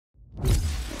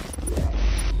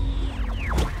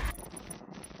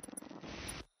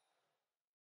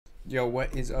Yo,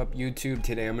 what is up YouTube?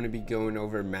 Today I'm going to be going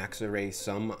over max array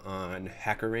sum on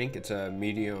HackerRank. It's a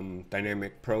medium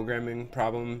dynamic programming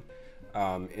problem.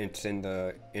 It's in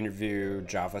the interview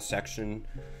Java section.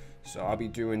 So I'll be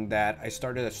doing that. I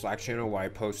started a Slack channel where I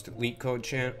post leak code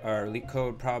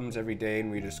problems every day and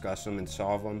we discuss them and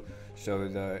solve them. So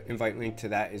the invite link to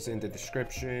that is in the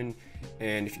description.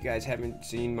 And if you guys haven't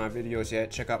seen my videos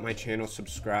yet, check out my channel,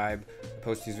 subscribe. I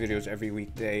post these videos every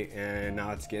weekday, and now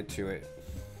let's get to it.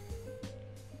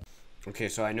 Okay,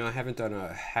 so I know I haven't done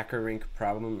a HackerRank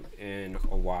problem in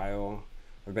a while.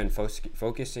 I've been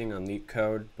focusing on leak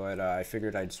code, but I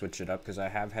figured I'd switch it up because I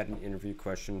have had an interview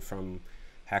question from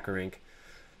HackerRank.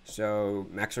 So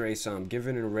max array sum: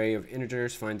 given an array of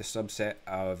integers, find the subset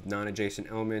of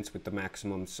non-adjacent elements with the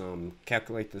maximum sum.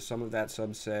 Calculate the sum of that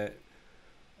subset.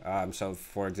 So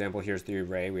for example, here's the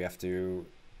array. We have to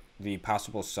the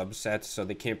possible subsets, so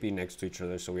they can't be next to each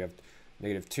other. So we have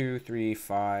 -2, 3,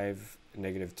 5.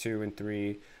 -2 and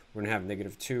 3. We're gonna have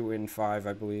 -2 and 5,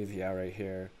 I believe. Yeah, right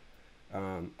here.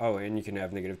 Oh, and you can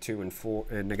have -2 and 4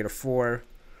 and -4.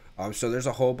 So there's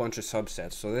a whole bunch of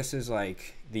subsets. So this is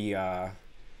like the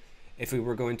if we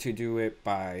were going to do it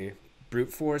by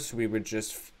brute force, we would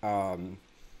just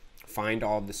find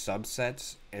all the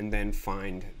subsets and then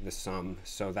find the sum.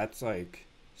 So that's like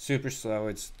super slow.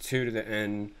 It's 2 to the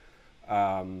n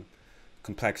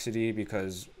complexity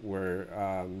because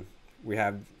we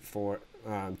have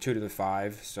 2 to the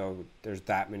 5, so there's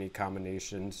that many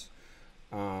combinations.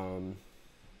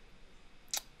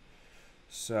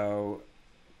 So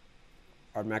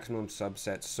our maximum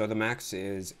subsets, so the max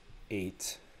is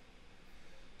 8.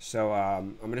 So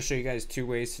I'm going to show you guys 2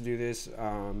 ways to do this.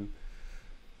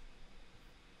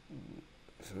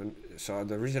 So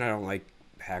the reason I don't like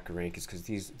HackerRank is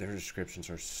because their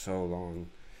descriptions are so long.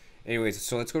 Anyways,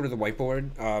 so let's go to the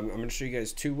whiteboard. I'm going to show you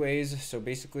guys 2 ways. So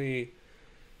basically,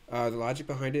 the logic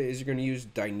behind it is you're going to use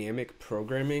dynamic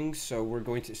programming. So we're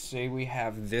going to say we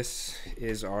have this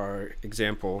is our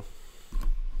example.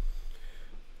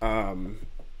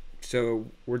 So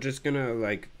we're just going to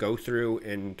like go through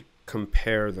and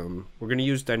compare them. We're going to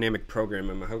use dynamic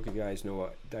programming. I hope you guys know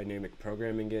what dynamic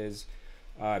programming is.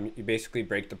 You basically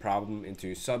break the problem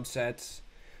into subsets,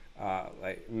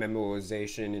 like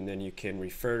memoization, and then you can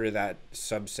refer to that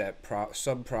subset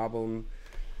sub-problem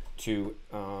to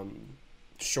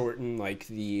shorten like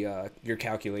the your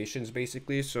calculations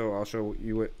basically. So I'll show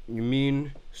you what you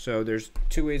mean. So there's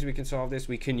 2 ways we can solve this.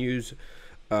 We can use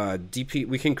DP.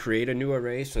 We can create a new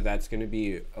array, so that's going to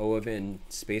be O of n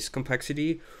space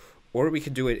complexity, or we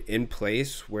could do it in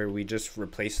place where we just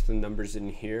replace the numbers in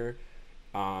here.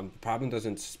 The problem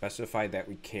doesn't specify that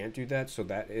we can't do that, so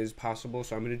that is possible.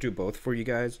 So I'm going to do both for you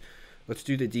guys. Let's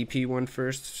do the DP one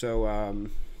first. So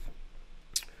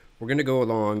we're going to go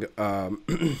along.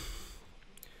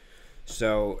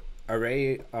 So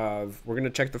array of, we're going to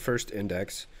check the first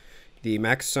index. The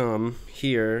max sum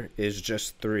here is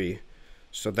just 3.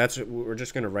 So we're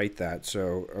just going to write that.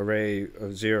 So array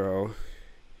of 0,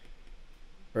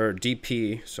 or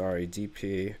DP, sorry,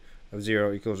 DP of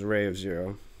 0 equals array of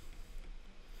 0.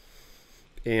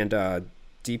 And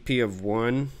DP of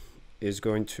 1 is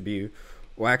going to be,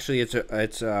 well, actually it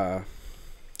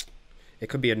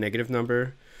could be a negative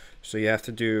number. So you have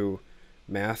to do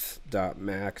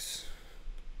math.max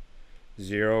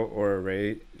 0 or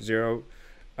array 0.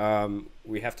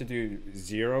 We have to do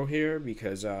 0 here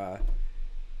because a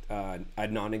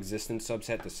non-existent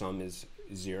subset, the sum is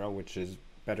 0, which is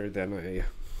better than a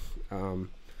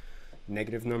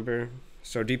negative number.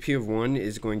 So DP of 1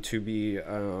 is going to be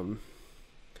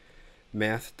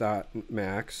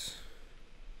math.max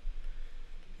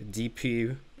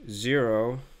DP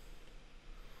 0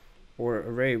 or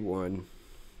array 1.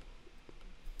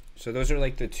 So those are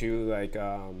like the 2 like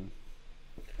I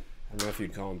don't know if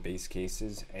you'd call them base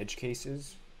cases, edge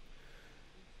cases.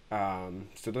 So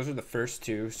those are the first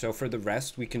 2. So for the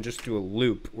rest, we can just do a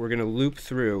loop. We're going to loop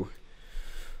through.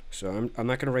 So I'm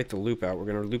not going to write the loop out. We're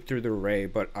going to loop through the array,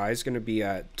 but I is going to be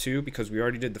at 2 because we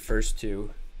already did the first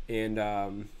 2. And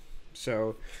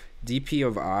so DP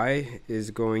of I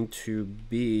is going to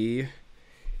be,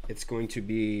 it's going to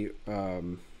be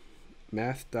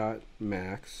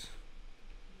math.max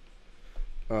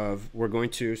of, we're going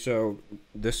to, so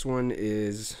this one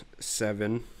is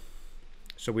 7.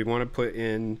 So we want to put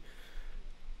in,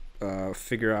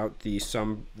 figure out the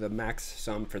sum, the max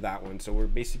sum for that one. So we're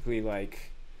basically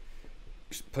like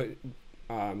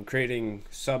creating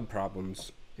sub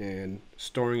problems and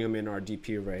storing them in our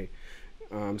DP array.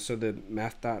 So the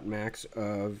math.max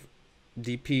of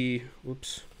DP,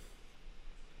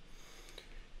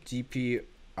 DP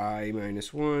I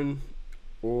minus 1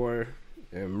 or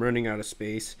I'm running out of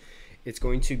space. It's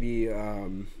going to be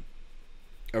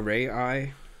array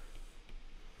I,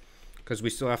 because we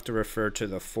still have to refer to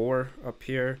the 4 up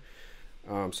here.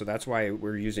 So that's why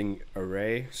we're using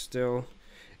array still.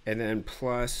 And then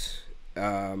plus,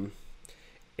 and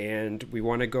we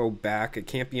want to go back. It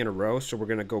can't be in a row, so we're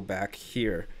going to go back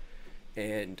here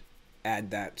and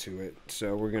add that to it.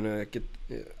 So we're going to get,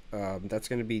 that's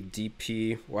going to be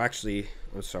DP. Well, actually,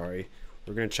 I'm sorry.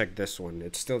 We're going to check this one.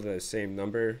 It's still the same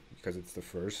number because it's the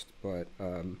first, but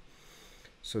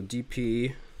so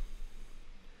DP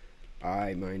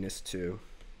I minus 2.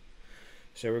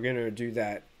 So we're going to do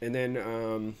that. And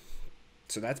then,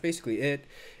 so that's basically it.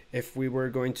 If we were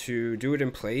going to do it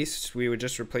in place, we would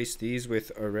just replace these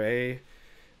with array.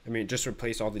 I mean, just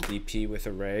replace all the DP with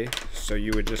array. So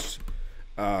you would just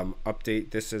update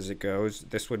this as it goes.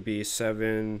 This would be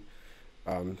 7.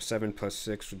 7 plus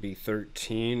 6 would be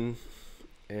 13.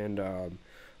 And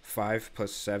 5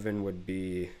 plus 7 would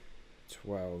be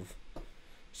 12.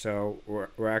 So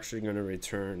we're actually going to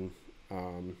return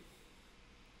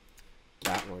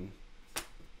that one.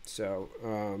 So,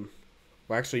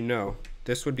 well, actually, no.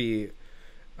 This would be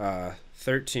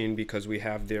 13 because we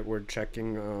have the, we're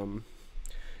checking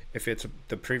if it's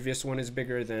the previous one is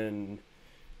bigger than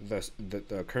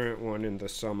the current one and the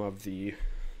sum of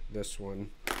this one.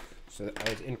 So I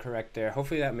was incorrect there.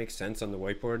 Hopefully that makes sense on the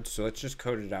whiteboard. So let's just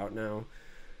code it out now.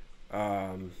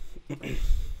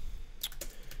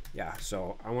 Yeah,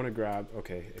 so I want to grab,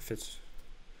 okay, if it's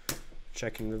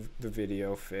checking the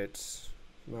video, if it's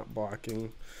not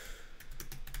blocking.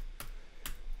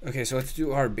 Okay, so let's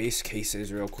do our base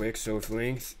cases real quick. So if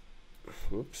length,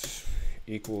 oops,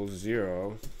 equals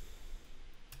 0,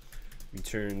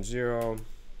 return 0.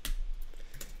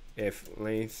 If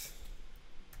length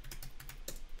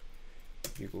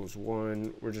equals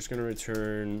 1, we're just going to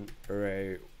return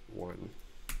array 1.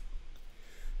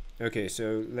 Okay,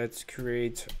 so let's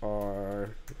create our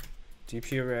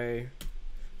DP array.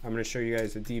 I'm going to show you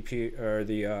guys the DP or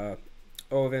the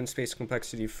O of n space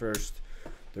complexity first.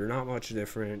 They're not much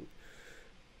different.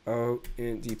 O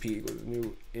int DP equals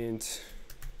new int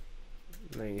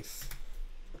length.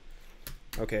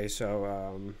 Okay,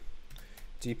 so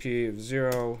DP of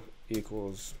 0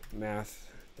 equals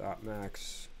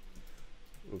math.max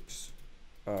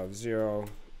of 0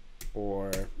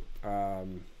 or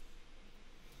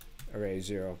array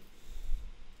 0.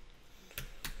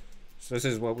 So this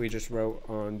is what we just wrote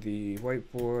on the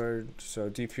whiteboard. So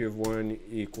DP of 1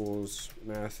 equals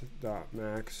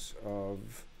math.max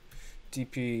of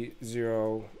DP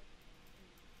 0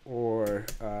 or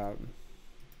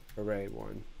array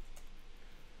 1.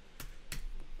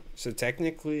 So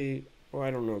technically, well,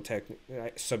 I don't know,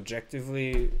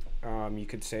 subjectively, you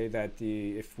could say that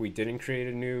if we didn't create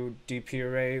a new DP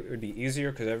array, it would be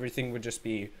easier because everything would just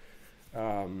be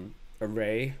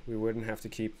array. We wouldn't have to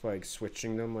keep like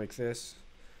switching them like this.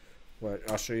 But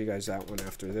I'll show you guys that one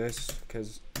after this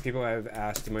because people have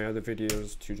asked in my other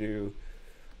videos to do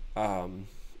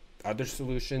other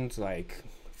solutions like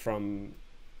from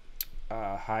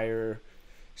higher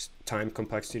time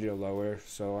complexity to lower.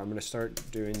 So I'm going to start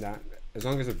doing that as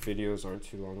long as the videos aren't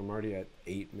too long. I'm already at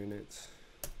 8 minutes.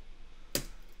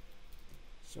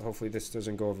 So hopefully this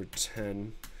doesn't go over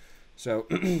 10. So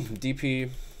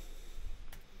DP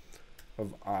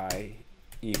of I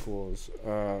equals,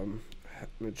 I'm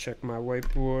going to check my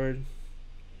whiteboard.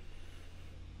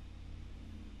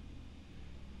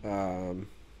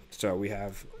 So we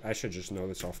have, I should just know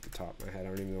this off the top of my head. I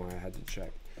don't even know why I had to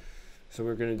check. So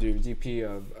we're going to do DP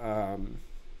of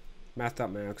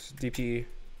math.max, DP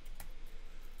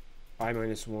I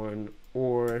minus 1,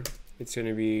 or it's going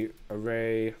to be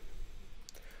array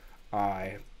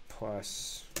I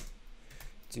plus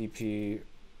DP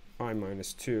I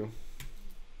minus 2.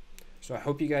 So I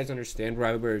hope you guys understand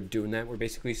why we're doing that. We're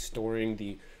basically storing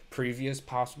the previous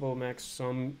possible max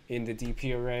sum in the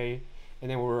DP array, and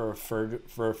then we're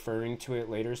referring to it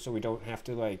later, so we don't have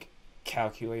to like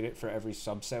calculate it for every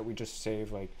subset. We just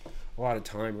save like a lot of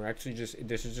time. We're actually just,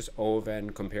 this is just O of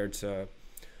n compared to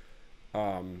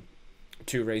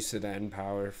 2 raised to the n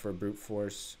power for brute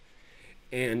force.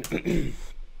 And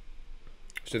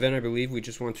so then I believe we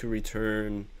just want to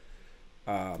return,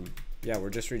 yeah,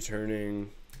 we're just returning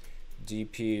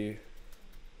DP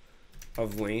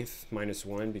of length minus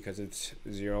 1 because it's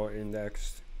 0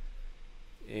 indexed,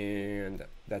 and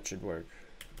that should work.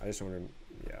 I just want to,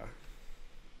 yeah.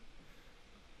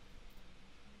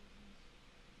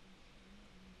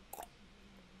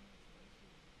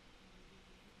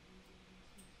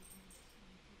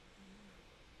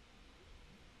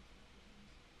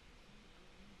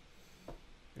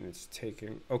 and it's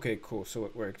taking, okay, cool, so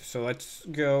it worked. So let's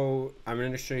go, I'm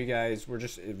going to show you guys, we're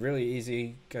just really easy,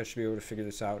 you guys should be able to figure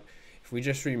this out. If we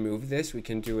just remove this, we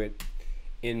can do it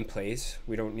in place.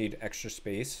 We don't need extra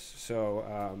space. So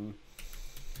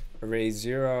array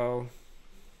 0,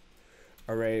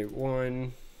 array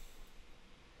 1,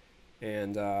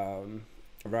 and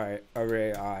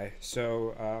array I.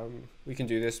 So we can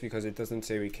do this because it doesn't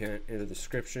say we can't in the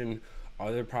description.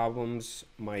 Other problems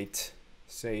might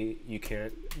say you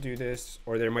can't do this,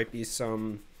 or there might be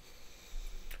something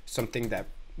that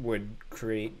would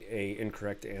create a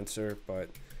incorrect answer, but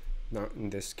not in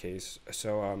this case.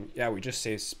 So yeah, we just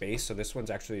save space. So this one's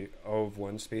actually O of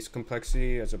 1 space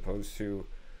complexity as opposed to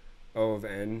O of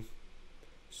n.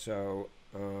 So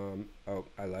oh,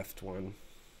 I left one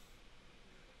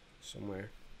somewhere.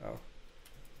 Oh,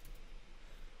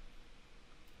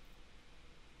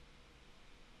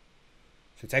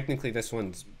 so technically this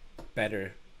one's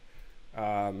better.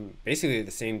 Basically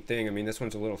the same thing. I mean, this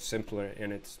one's a little simpler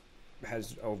and it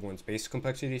has O of 1 space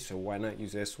complexity, so why not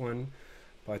use this one?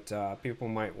 But people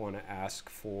might want to ask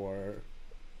for,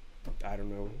 I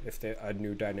don't know, if they a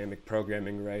new dynamic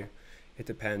programming array. It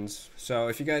depends. So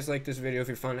if you guys like this video, if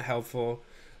you found it helpful,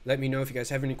 let me know. If you guys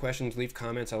have any questions, leave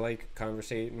comments. I like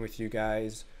conversating with you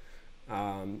guys.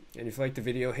 And if you like the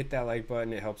video, hit that like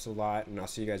button. It helps a lot, and I'll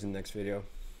see you guys in the next video.